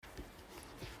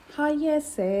Hi Year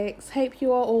 6, hope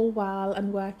you are all well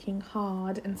and working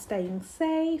hard and staying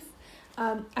safe.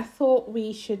 I thought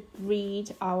we should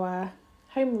read our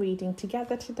home reading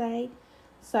together today.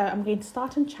 So I'm going to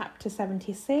start on chapter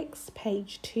 76,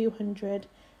 page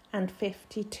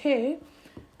 252,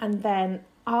 and then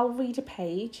I'll read a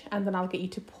page and then I'll get you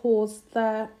to pause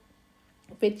the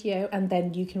video and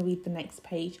then you can read the next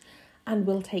page and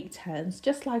we'll take turns,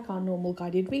 just like our normal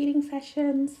guided reading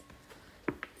sessions.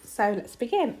 So let's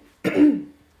begin.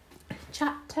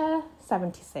 Chapter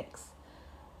 76,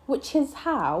 which is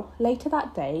how, later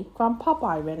that day, Grandpa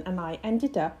Byron and I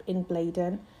ended up in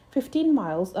Bladen, 15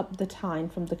 miles up the Tyne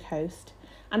from the coast.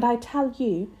 And I tell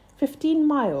you, 15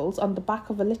 miles on the back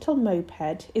of a little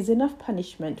moped is enough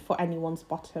punishment for anyone's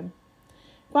bottom.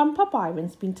 Grandpa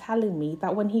Byron's been telling me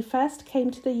that when he first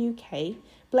came to the UK,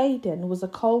 Bladen was a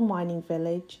coal mining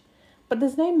village. But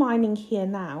there's no mining here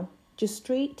now. Just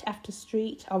street after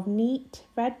street of neat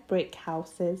red brick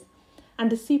houses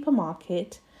and a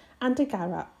supermarket and a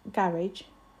garage.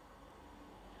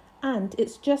 And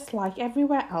it's just like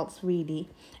everywhere else really,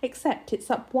 except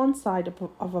it's up one side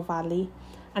of a valley,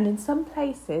 and in some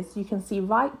places you can see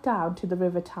right down to the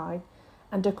River Tyne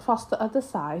and across the other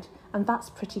side, and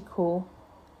that's pretty cool.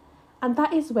 And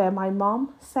that is where my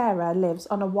mom, Sarah, lives,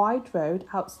 on a wide road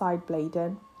outside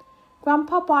Bladen.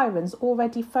 Grandpa Byron's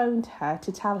already phoned her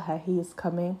to tell her he is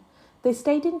coming. They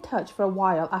stayed in touch for a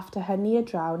while after her near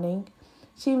drowning.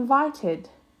 She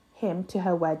invited him to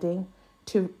her wedding,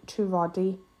 to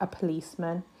Roddy, a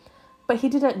policeman. But he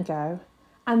didn't go.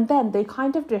 And then they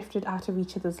kind of drifted out of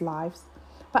each other's lives.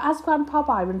 But as Grandpa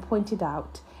Byron pointed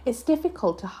out, it's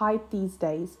difficult to hide these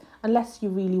days unless you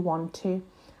really want to.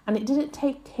 And it didn't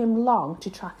take him long to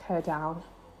track her down.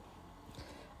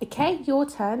 Okay, your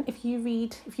turn if you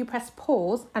press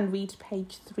pause and read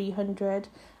page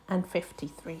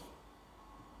 353.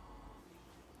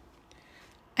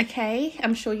 Okay,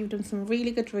 I'm sure you've done some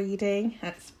really good reading.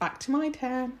 It's back to my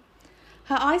turn.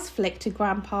 Her eyes flicked to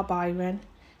Grandpa Byron.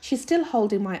 She's still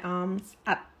holding my arms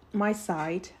at my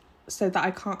side so that I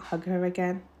can't hug her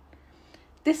again.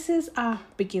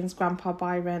 Begins Grandpa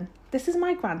Byron. This is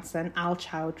my grandson, Al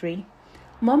Chowdhury.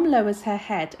 Mum lowers her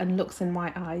head and looks in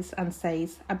my eyes and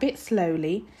says, a bit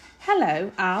slowly,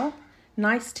 "Hello, Al.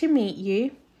 Nice to meet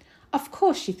you." Of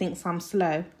course she thinks I'm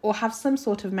slow or have some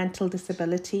sort of mental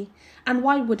disability. And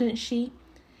why wouldn't she?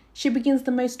 She begins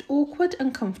the most awkward,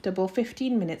 uncomfortable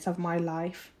 15 minutes of my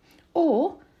life.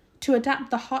 Or, to adapt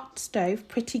the hot stove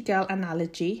pretty girl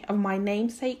analogy of my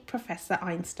namesake Professor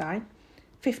Einstein,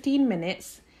 15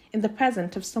 minutes in the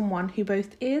presence of someone who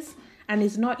both is and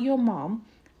is not your mom,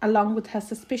 along with her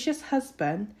suspicious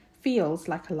husband, feels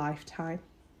like a lifetime.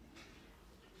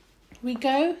 We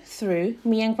go through,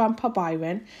 me and Grandpa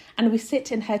Byron, and we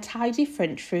sit in her tidy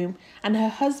front room, and her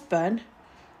husband,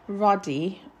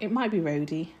 Roddy, it might be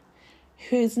Rhodey,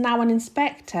 who's now an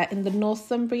inspector in the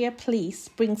Northumbria Police,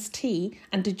 brings tea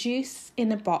and a juice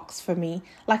in a box for me,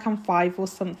 like I'm 5 or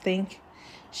something.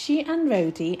 She and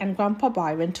Rhodey and Grandpa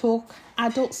Byron talk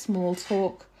adult small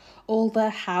talk, all the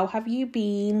how have you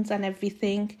beens and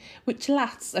everything, which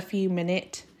lasts a few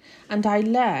minutes, and I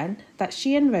learn that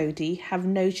she and Rhodey have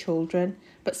no children,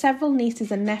 but several nieces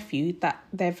and nephews that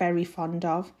they're very fond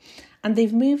of, and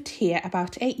they've moved here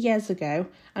about 8 years ago,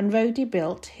 and Rhodey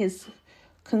built his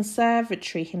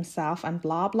conservatory himself and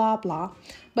blah blah blah.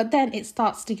 But then it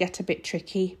starts to get a bit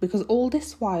tricky, because all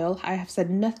this while I have said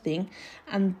nothing,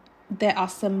 and there are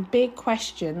some big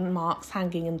question marks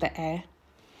hanging in the air.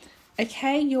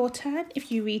 Okay, your turn if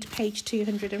you read page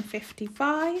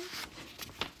 255.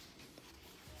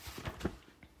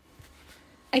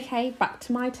 Okay, back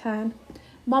to my turn.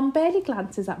 Mum barely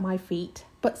glances at my feet,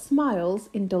 but smiles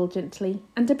indulgently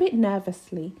and a bit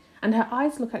nervously, and her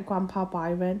eyes look at Grandpa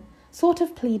Byron, sort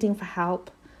of pleading for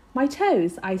help. My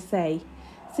toes, I say,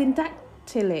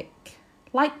 syndactylic,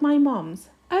 like my mum's.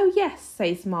 Oh yes,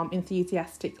 says Mum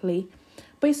enthusiastically,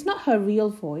 but it's not her real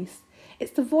voice.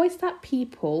 It's the voice that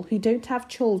people who don't have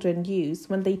children use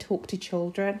when they talk to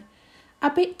children.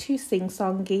 A bit too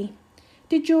sing-songy.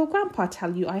 Did your grandpa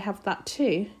tell you I have that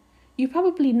too? You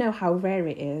probably know how rare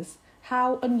it is,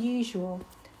 how unusual.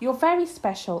 You're very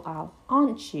special, Al,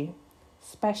 aren't you?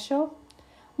 Special?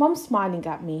 Mum's smiling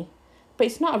at me, but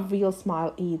it's not a real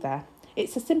smile either.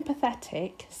 It's a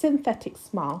synthetic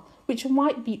smile, which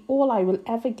might be all I will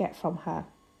ever get from her.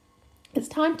 It's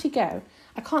time to go.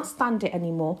 I can't stand it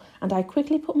anymore, and I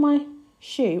quickly put my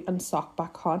shoe and sock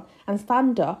back on and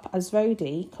stand up as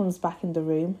Rhodey comes back in the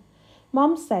room.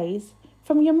 Mum says,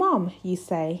 "From your mum, you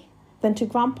say?" Then to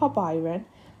Grandpa Byron,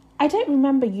 "I don't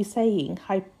remember you saying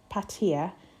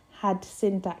Hypatia had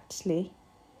syndactyly."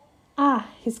 Ah,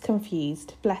 he's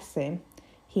confused, bless him.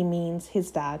 He means his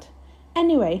dad.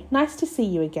 Anyway, nice to see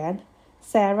you again.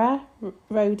 Sarah,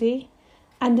 Rhodey.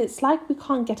 And it's like we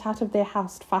can't get out of their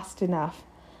house fast enough.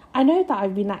 I know that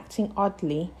I've been acting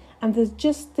oddly, and there's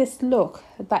just this look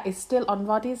that is still on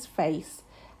Roddy's face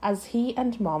as he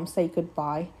and Mom say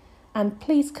goodbye, and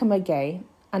please come again,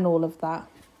 and all of that.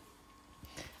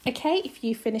 Okay, if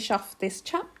you finish off this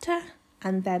chapter,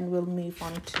 and then we'll move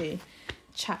on to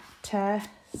chapter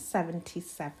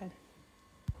 77.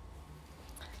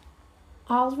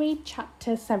 I'll read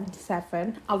chapter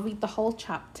 77. I'll read the whole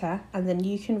chapter, and then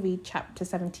you can read chapter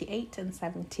 78 and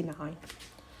 79.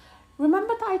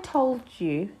 Remember that I told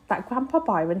you that Grandpa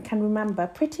Byron can remember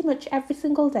pretty much every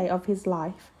single day of his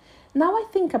life. Now I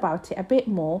think about it a bit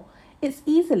more, it's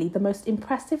easily the most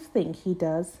impressive thing he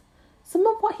does. Some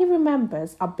of what he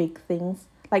remembers are big things,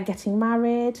 like getting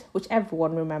married, which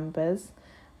everyone remembers.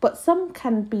 But some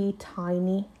can be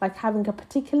tiny, like having a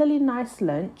particularly nice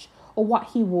lunch or what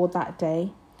he wore that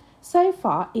day. So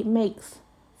far, it makes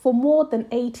for more than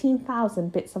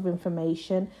 18,000 bits of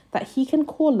information that he can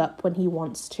call up when he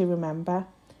wants to remember.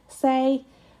 Say,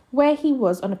 where he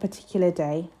was on a particular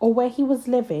day, or where he was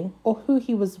living, or who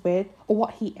he was with, or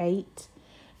what he ate.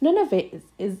 None of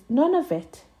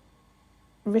it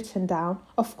written down,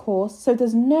 of course, so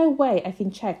there's no way I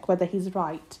can check whether he's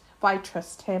right, but I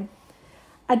trust him.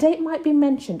 A date might be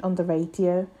mentioned on the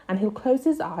radio, and he'll close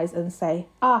his eyes and say,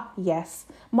 "Ah, yes,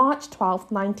 March 12th,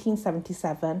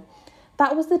 1977.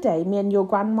 That was the day me and your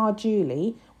Grandma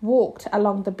Julie walked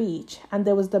along the beach, and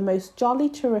there was the most jolly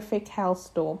terrific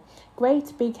hailstorm,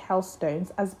 great big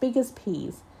hailstones as big as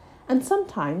peas." And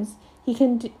sometimes he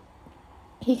can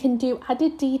do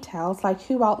added details like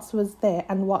who else was there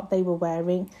and what they were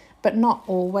wearing, but not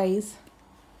always.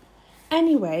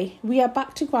 Anyway, we are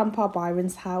back to Grandpa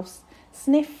Byron's house,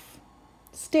 stiff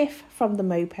from the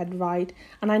moped ride,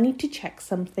 and I need to check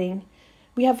something.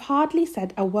 We have hardly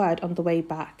said a word on the way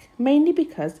back, mainly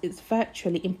because it's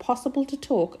virtually impossible to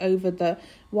talk over the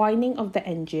whining of the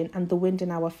engine and the wind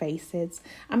in our faces,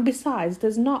 and besides,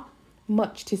 there's not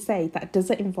much to say that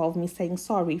doesn't involve me saying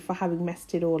sorry for having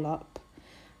messed it all up.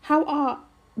 How are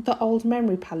the old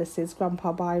memory palaces,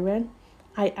 Grandpa Byron?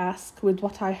 I ask with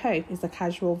what I hope is a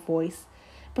casual voice,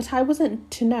 but I wasn't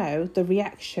to know the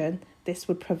reaction this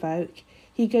would provoke.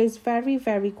 He goes very,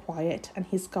 very quiet and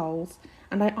he scolds,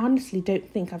 and I honestly don't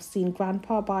think I've seen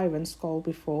Grandpa Byron scold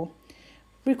before.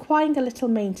 Requiring a little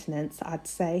maintenance, I'd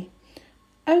say.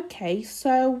 Okay,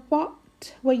 so what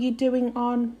were you doing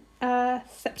on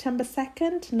September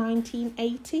 2nd,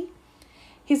 1980?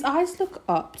 His eyes look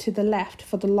up to the left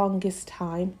for the longest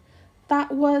time.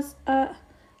 That was,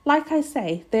 like I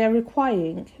say, they are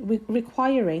requiring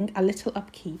a little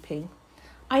upkeeping.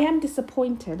 I am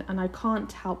disappointed and I can't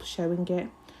help showing it.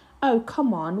 Oh,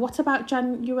 come on, what about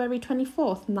January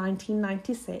 24th,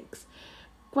 1996?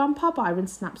 Grandpa Byron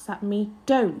snaps at me.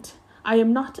 Don't. I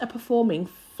am not a performing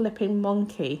flipping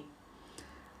monkey.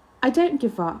 I don't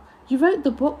give up. You wrote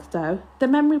the book, though, The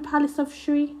Memory Palace of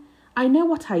Shri. I know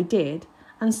what I did,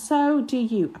 and so do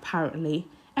you, apparently.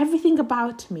 Everything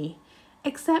about me,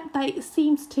 except that it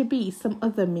seems to be some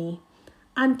other me.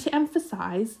 And to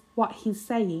emphasise what he's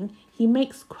saying, he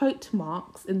makes quote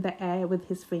marks in the air with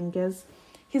his fingers.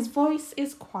 His voice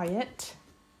is quiet.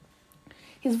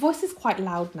 His voice is quite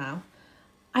loud now.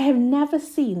 I have never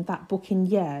seen that book in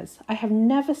years. I have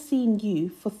never seen you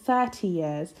for 30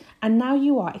 years, and now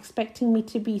you are expecting me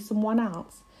to be someone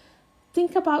else.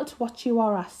 Think about what you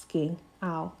are asking,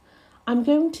 Al. I'm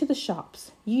going to the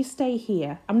shops. You stay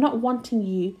here. I'm not wanting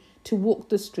you to walk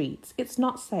the streets. It's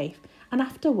not safe. And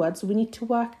afterwards, we need to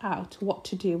work out what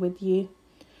to do with you.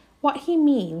 What he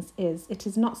means is it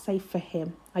is not safe for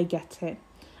him. I get it.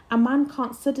 A man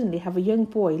can't suddenly have a young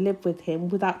boy live with him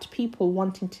without people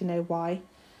wanting to know why.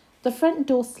 The front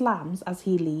door slams as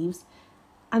he leaves,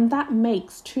 and that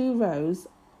makes 2 rows.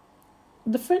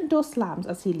 The front door slams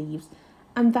as he leaves,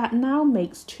 and that now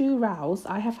makes 2 rows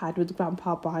I have had with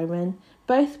Grandpa Byron,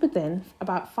 both within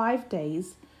about 5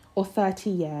 days or 30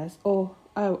 years, or,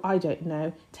 oh, I don't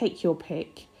know, take your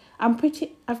pick. I've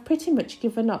pretty much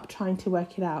given up trying to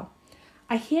work it out.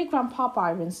 I hear Grandpa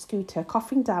Byron's scooter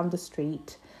coughing down the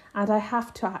street, and I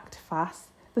have to act fast.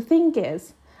 The thing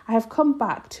is, I have come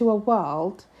back to a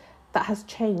world that has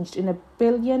changed in a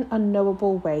billion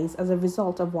unknowable ways as a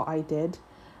result of what I did.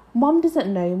 Mom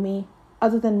doesn't know me,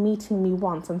 other than meeting me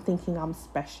once and thinking I'm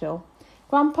special.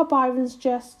 Grandpa Byron's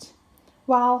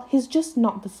he's just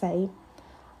not the same.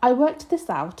 I worked this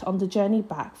out on the journey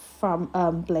back from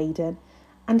Bladen,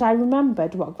 and I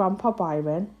remembered what Grandpa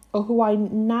Byron, or who I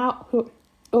am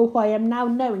now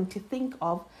knowing to think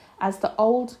of as the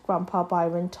old Grandpa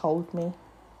Byron told me.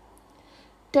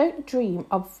 Don't dream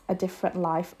of a different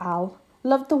life, Al.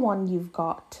 Love the one you've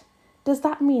got. Does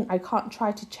that mean I can't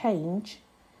try to change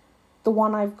the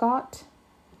one I've got?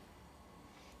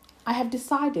 I have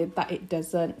decided that it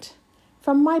doesn't.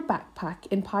 From my backpack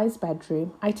in Pi's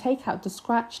bedroom, I take out the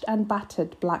scratched and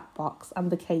battered black box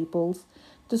and the cables,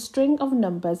 the string of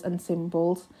numbers and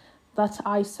symbols that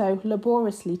I so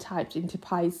laboriously typed into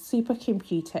Pi's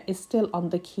supercomputer is still on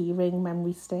the keyring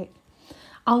memory stick.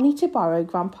 I'll need to borrow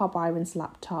Grandpa Byron's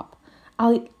laptop.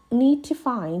 I'll need to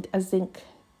find a zinc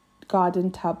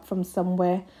garden tub from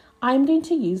somewhere. I'm going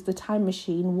to use the time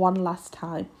machine one last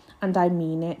time, and I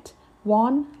mean it.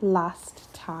 One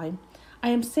last time. I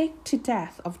am sick to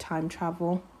death of time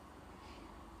travel.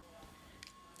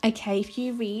 Okay, if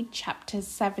you read chapters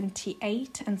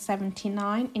 78 and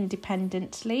 79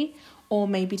 independently, or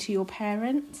maybe to your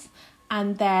parents,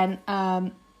 and then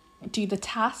do the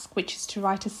task, which is to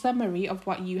write a summary of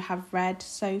what you have read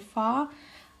so far,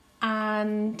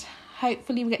 and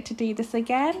hopefully we get to do this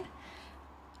again.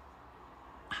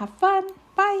 Have fun.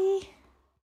 Bye.